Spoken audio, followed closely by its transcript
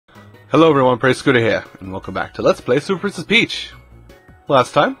Hello everyone, Praise Scooter here, and welcome back to Let's Play Super Princess Peach.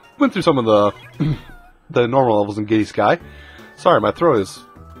 Last time, went through some of the the normal levels in Giddy Sky. Sorry, my throat is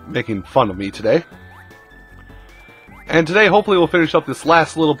making fun of me today. And today, hopefully we'll finish up this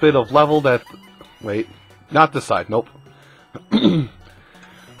last little bit of level that... Wait, not this side, nope. We'll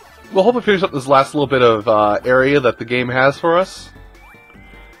hopefully finish up this last little bit of area that the game has for us.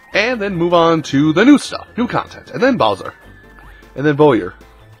 And then move on to the new stuff, new content, and then Bowser. And then Bowyer,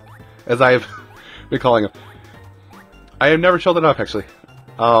 as I've been calling him. I have never showed it off, actually.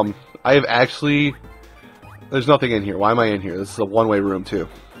 I have actually... There's nothing in here. Why am I in here? This is a one-way room, too.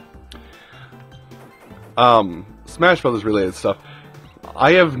 Smash Brothers related stuff.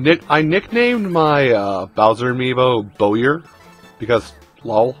 I nicknamed my Bowser amiibo Bowyer because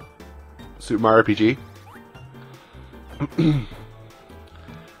lol, Super Mario RPG.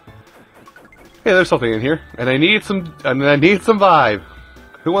 Hey, there's something in here, and I need some vibe.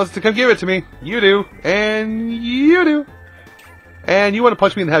 Who wants to come give it to me? You do, and you do, and you want to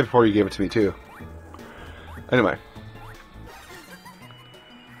punch me in the head before you give it to me too. Anyway.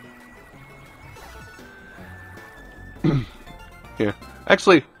 Yeah.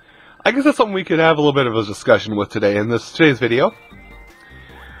 Actually, I guess that's something we could have a little bit of a discussion with today in today's video.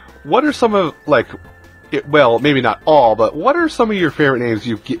 What are some of, well, maybe not all, but what are some of your favorite names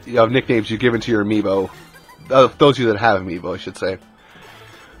nicknames you've given to your amiibo? Those of you that have amiibo, I should say.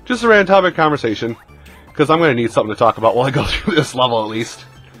 Just a random topic conversation, because I'm going to need something to talk about while I go through this level at least.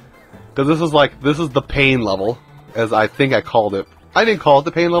 Because this is the pain level, as I think I called it. I didn't call it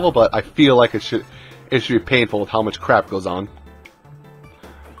the pain level, but I feel like it should be painful with how much crap goes on.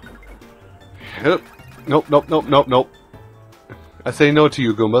 Nope. I say no to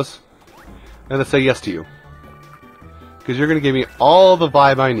you, Goombas. And I say yes to you. Because you're going to give me all the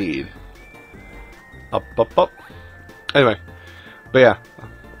vibe I need. Up. Anyway. But yeah.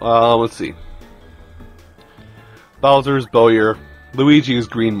 Let's see. Bowser's Bowyer. Luigi's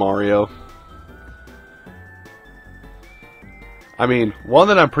Green Mario. I mean, one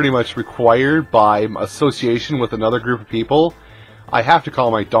that I'm pretty much required by association with another group of people. I have to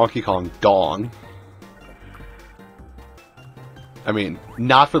call my Donkey Kong Dong. I mean,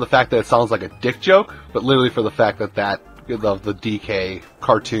 not for the fact that it sounds like a dick joke, but literally for the fact that of the DK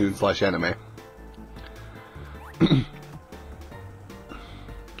cartoon / anime.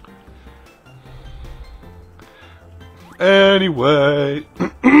 Anyway,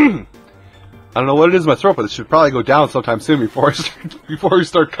 I don't know what it is in my throat, but it should probably go down sometime soon before we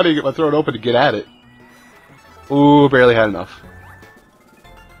start cutting my throat open to get at it. Ooh, barely had enough.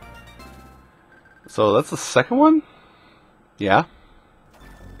 So that's the second one? Yeah?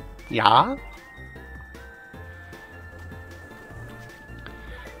 Yeah?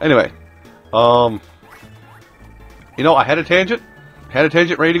 Anyway. You know, I had a tangent. Had a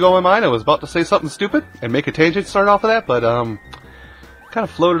tangent ready to go in my mind. I was about to say something stupid and make a tangent start off of that, but, kind of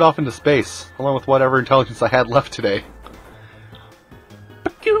floated off into space, along with whatever intelligence I had left today.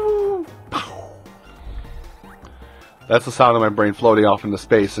 That's the sound of my brain floating off into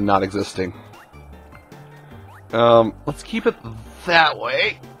space and not existing. Let's keep it that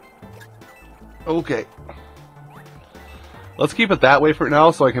way. Okay. Let's keep it that way for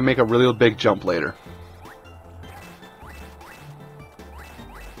now so I can make a really big jump later.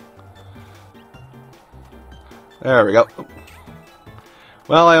 There we go.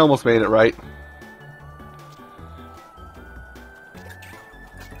 Well, I almost made it right.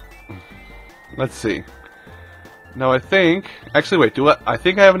 Let's see. Now I think... Actually, wait, I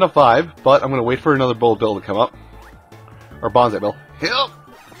think I have enough vibe, but I'm going to wait for another Bull Bill to come up. Or Bonsai Bill. Help!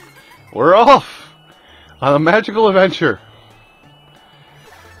 We're off! On a magical adventure.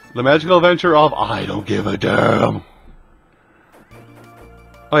 The magical adventure of I don't give a damn.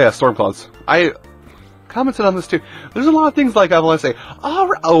 Oh yeah, Storm Clouds. I commented on this too. There's a lot of things like I want to say,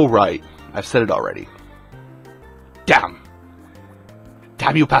 oh right, I've said it already. Damn.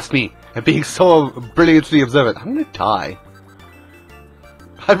 Damn you past me. And being so brilliantly observant. I'm gonna die.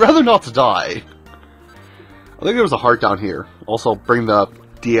 I'd rather not die. I think there was a heart down here. Also, bring the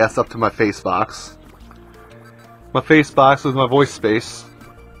DS up to my face box. My face box with my voice space.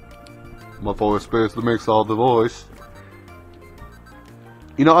 My voice space that makes all the voice.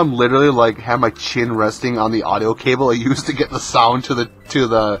 You know, I'm literally have my chin resting on the audio cable I used to get the sound to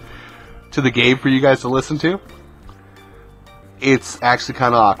the game for you guys to listen to. It's actually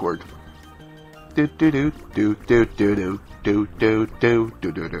kind of awkward. Do do do do do do do do do do do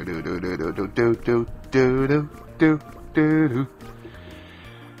do do do do do do do do do.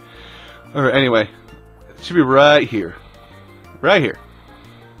 Alright, anyway. It should be right here. Right here.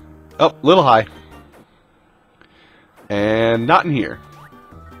 Oh, a little high. And not in here.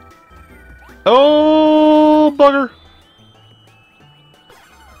 Oh, bugger.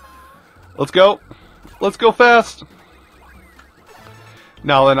 Let's go. Let's go fast.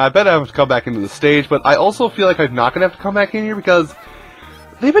 Now then, I bet I have to come back into the stage, but I also feel like I'm not going to have to come back in here because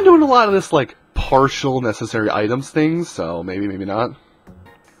they've been doing a lot of this, like, partial necessary items things, so maybe, maybe not.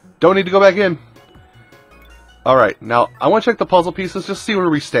 Don't need to go back in. Alright, now, I want to check the puzzle pieces, just see where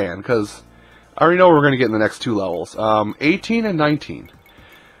we stand, because I already know what we're going to get in the next two levels. 18 and 19.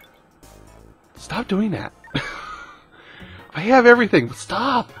 Stop doing that. I have everything, but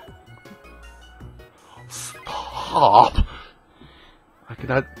stop. Stop. I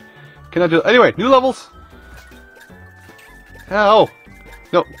cannot do it. Anyway, new levels. Ow.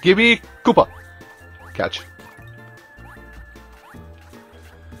 No, give me Koopa. Catch.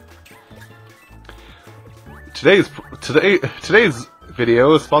 Today's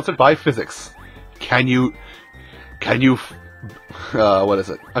video is sponsored by Physics. Can you what is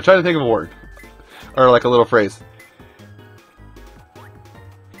it? I'm trying to think of a word. Or like a little phrase.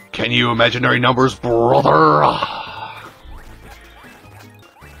 Can you imaginary numbers, brother?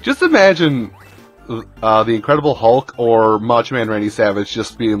 Just imagine the Incredible Hulk or Macho Man Randy Savage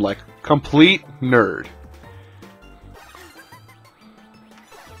just being like complete nerd.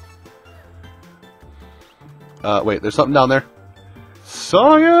 Wait, there's something down there.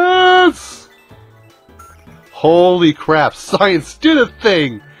 Science! Holy crap, science did a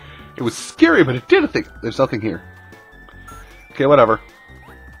thing! It was scary, but it did a thing. There's nothing here. Okay, whatever.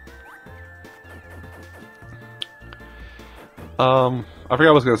 I forgot what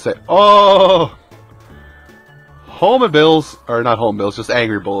I was going to say. Oh! Home and Bills, or not Home Bills, just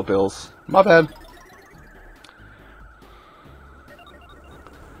Angry Bullet Bills. My bad.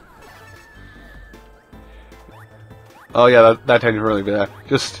 Oh yeah, that didn't really be that.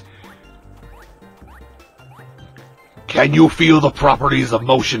 Just... Can you feel the properties of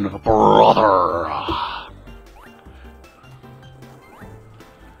motion, brother? I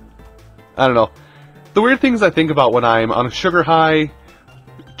don't know. The weird things I think about when I'm on a sugar high,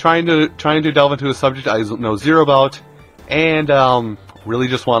 trying to delve into a subject I know zero about, and really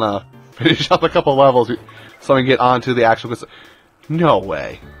just want to finish up a couple levels so I can get on to the actual... No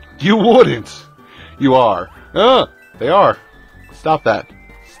way. You wouldn't. You are. They are. Stop that.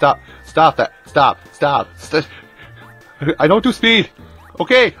 Stop that. Stop. I don't do speed.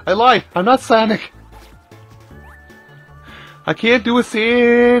 Okay, I lied. I'm not Sonic. I can't do a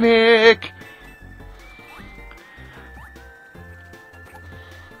Sonic.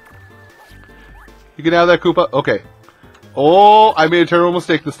 You can have that, Koopa. Okay. Oh, I made a terrible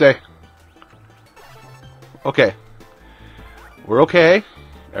mistake this day. Okay. We're okay.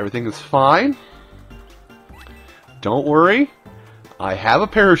 Everything is fine. Don't worry. I have a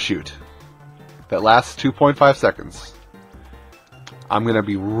parachute that lasts 2.5 seconds. I'm going to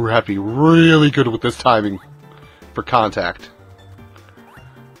be really good with this timing for contact.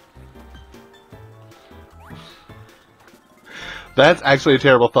 That's actually a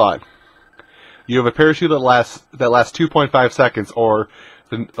terrible thought. You have a parachute that lasts 2.5 seconds, or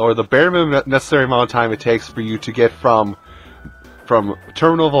the bare minimum necessary amount of time it takes for you to get from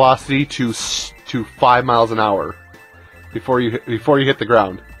terminal velocity to 5 miles an hour before you hit the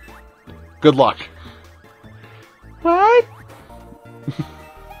ground. Good luck. What?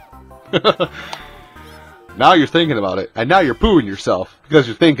 Now you're thinking about it, and now you're pooing yourself because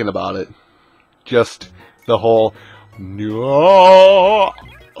you're thinking about it. Just the whole no.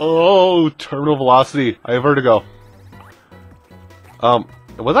 Oh, terminal velocity. I have vertigo. Was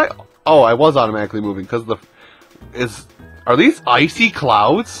I? Oh, I was automatically moving because are these icy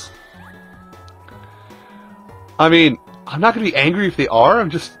clouds? I mean, I'm not gonna be angry if they are. I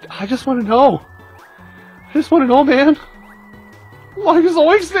just want to know. I just want to know, man. Life is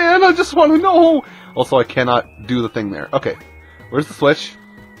always, man. I just want to know. Also, I cannot do the thing there. Okay, where's the switch?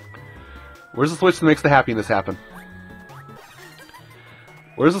 Where's the switch that makes the happiness happen?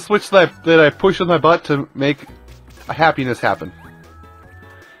 Where's the switch that I push with my butt to make a happiness happen?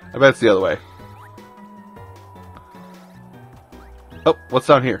 I bet it's the other way. Oh, what's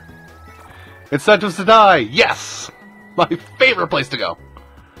down here? Incentives to die! Yes! My favorite place to go!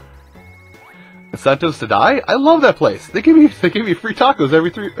 Incentives to die? I love that place! They give me free tacos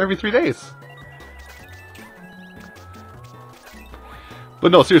every 3 days.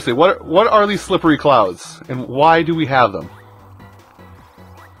 But no, seriously, what are these slippery clouds? And why do we have them?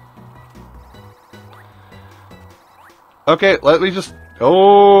 Okay, let me just...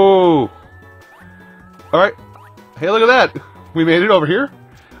 Oh! Alright. Hey, look at that! We made it over here.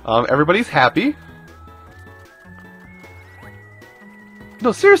 Everybody's happy.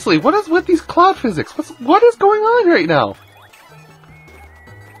 No, seriously, what is with these cloud physics? What is going on right now?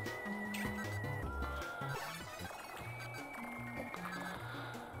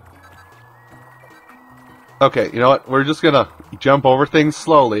 Okay, you know what? We're just gonna jump over things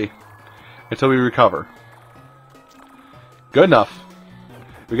slowly until we recover. Good enough.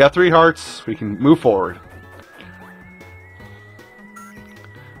 We got 3 hearts. We can move forward.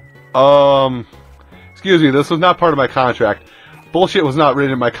 Excuse me, this was not part of my contract. Bullshit was not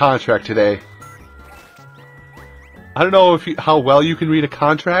written in my contract today. I don't know how well you can read a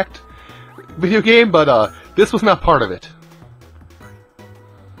contract video game, but this was not part of it.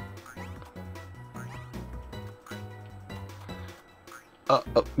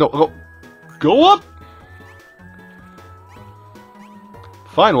 No, go up!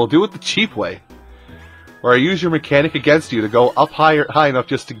 Fine, we'll do it the cheap way. Where I use your mechanic against you to go up high enough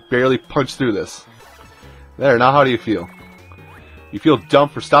just to barely punch through this. There, now how do you feel? You feel dumb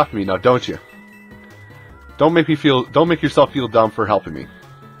for stopping me now, don't you? Don't make yourself feel dumb for helping me.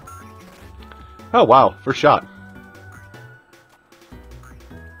 Oh wow, first shot.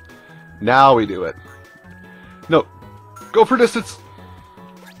 Now we do it. No, go for distance.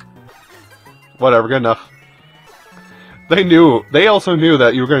 Whatever, good enough. They also knew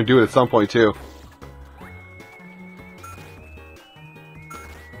that you were going to do it at some point too.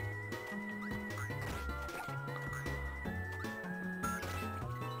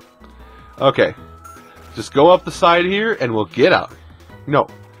 Okay. Just go up the side here and we'll get out. No.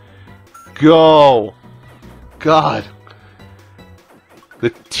 Go! God.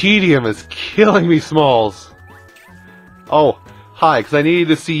 The tedium is killing me, Smalls. Oh, hi, because I needed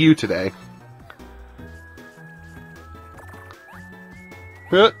to see you today.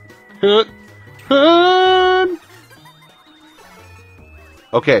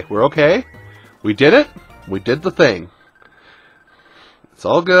 Okay, we're okay. We did it. We did the thing. It's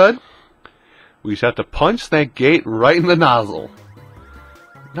all good. We just have to punch that gate right in the nozzle.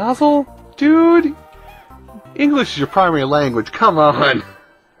 Nozzle? Dude! English is your primary language. Come on!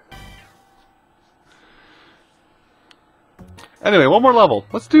 Anyway, one more level.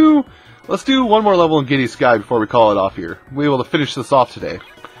 Let's do one more level in Giddy Sky before we call it off here. We'll be able to finish this off today.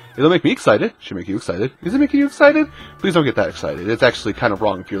 It'll make me excited. Should make you excited. Is it making you excited? Please don't get that excited. It's actually kind of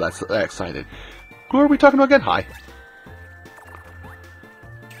wrong if you're that excited. Who are we talking about again? Hi.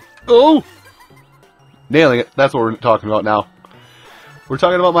 Oh! Nailing it. That's what we're talking about now. We're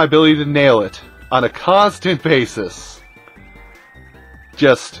talking about my ability to nail it on a constant basis.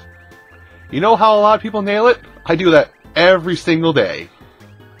 Just, you know how a lot of people nail it? I do that every single day.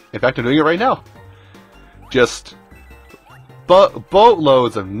 In fact, I'm doing it right now. Just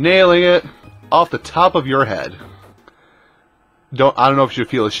boatloads of nailing it off the top of your head. I don't know if you should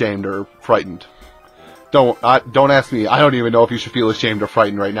feel ashamed or frightened. Don't ask me. I don't even know if you should feel ashamed or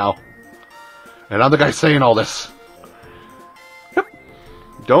frightened right now. And I'm the guy saying all this. Yep.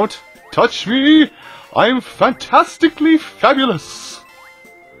 Don't touch me. I'm fantastically fabulous.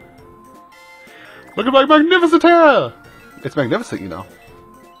 Look at my magnificent hair. It's magnificent, you know.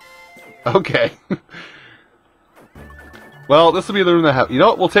 Okay. Well, this will be the room that have. You know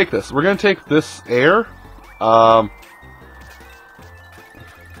what? We'll take this. We're gonna take this air. We're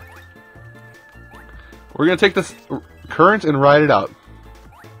gonna take this current and ride it out.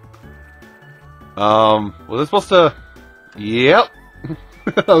 Was I supposed to? Yep.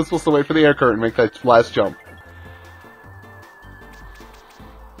 I was supposed to wait for the air current and make that last jump.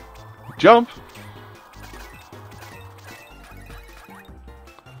 Jump.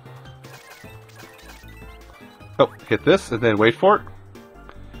 Oh, hit this and then wait for it.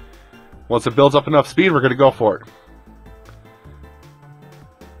 Once it builds up enough speed, we're gonna go for it.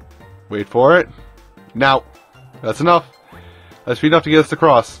 Wait for it. Now. That's enough. That's speed enough to get us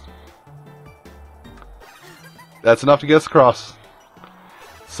across. That's enough to get us across.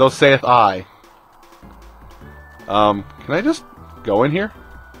 So saith I. Can I just go in here?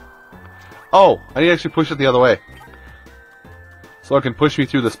 Oh, I need to actually push it the other way. So it can push me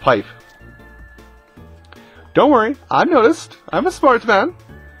through this pipe. Don't worry, I noticed. I'm a smart man.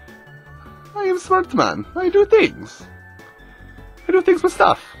 I am a smart man. I do things. I do things with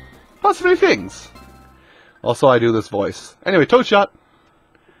stuff. Possibly things. Also, I do this voice. Anyway, Toad Shot.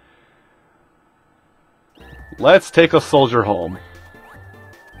 Let's take a soldier home.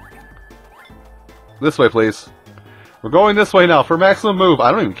 This way, please. We're going this way now for maximum move.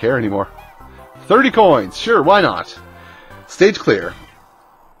 I don't even care anymore. 30 coins. Sure, why not? Stage clear.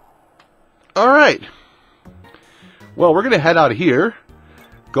 Alright. Well, we're going to head out of here.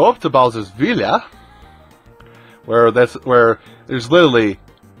 Go up to Bowser's Villa. Where there's literally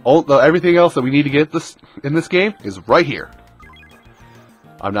everything else that we need to get in this game is right here.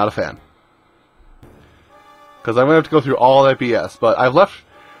 I'm not a fan. Because I'm going to have to go through all that BS. But I've left,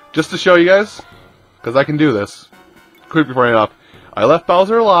 just to show you guys, because I can do this, quick before I end up, I left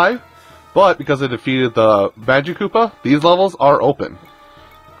Bowser alive, But because I defeated the Magic Koopa, these levels are open.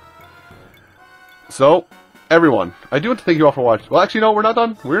 So, everyone, I do want to thank you all for watching. Well, actually, no, we're not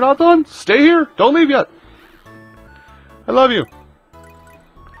done. We're not done. Stay here. Don't leave yet. I love you.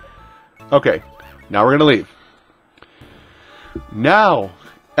 Okay, now we're going to leave. Now,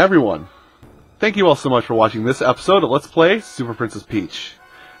 everyone, thank you all so much for watching this episode of Let's Play Super Princess Peach.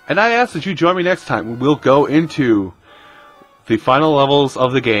 And I ask that you join me next time when we'll go into the final levels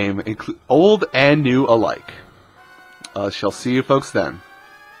of the game, old and new alike. Shall see you folks then.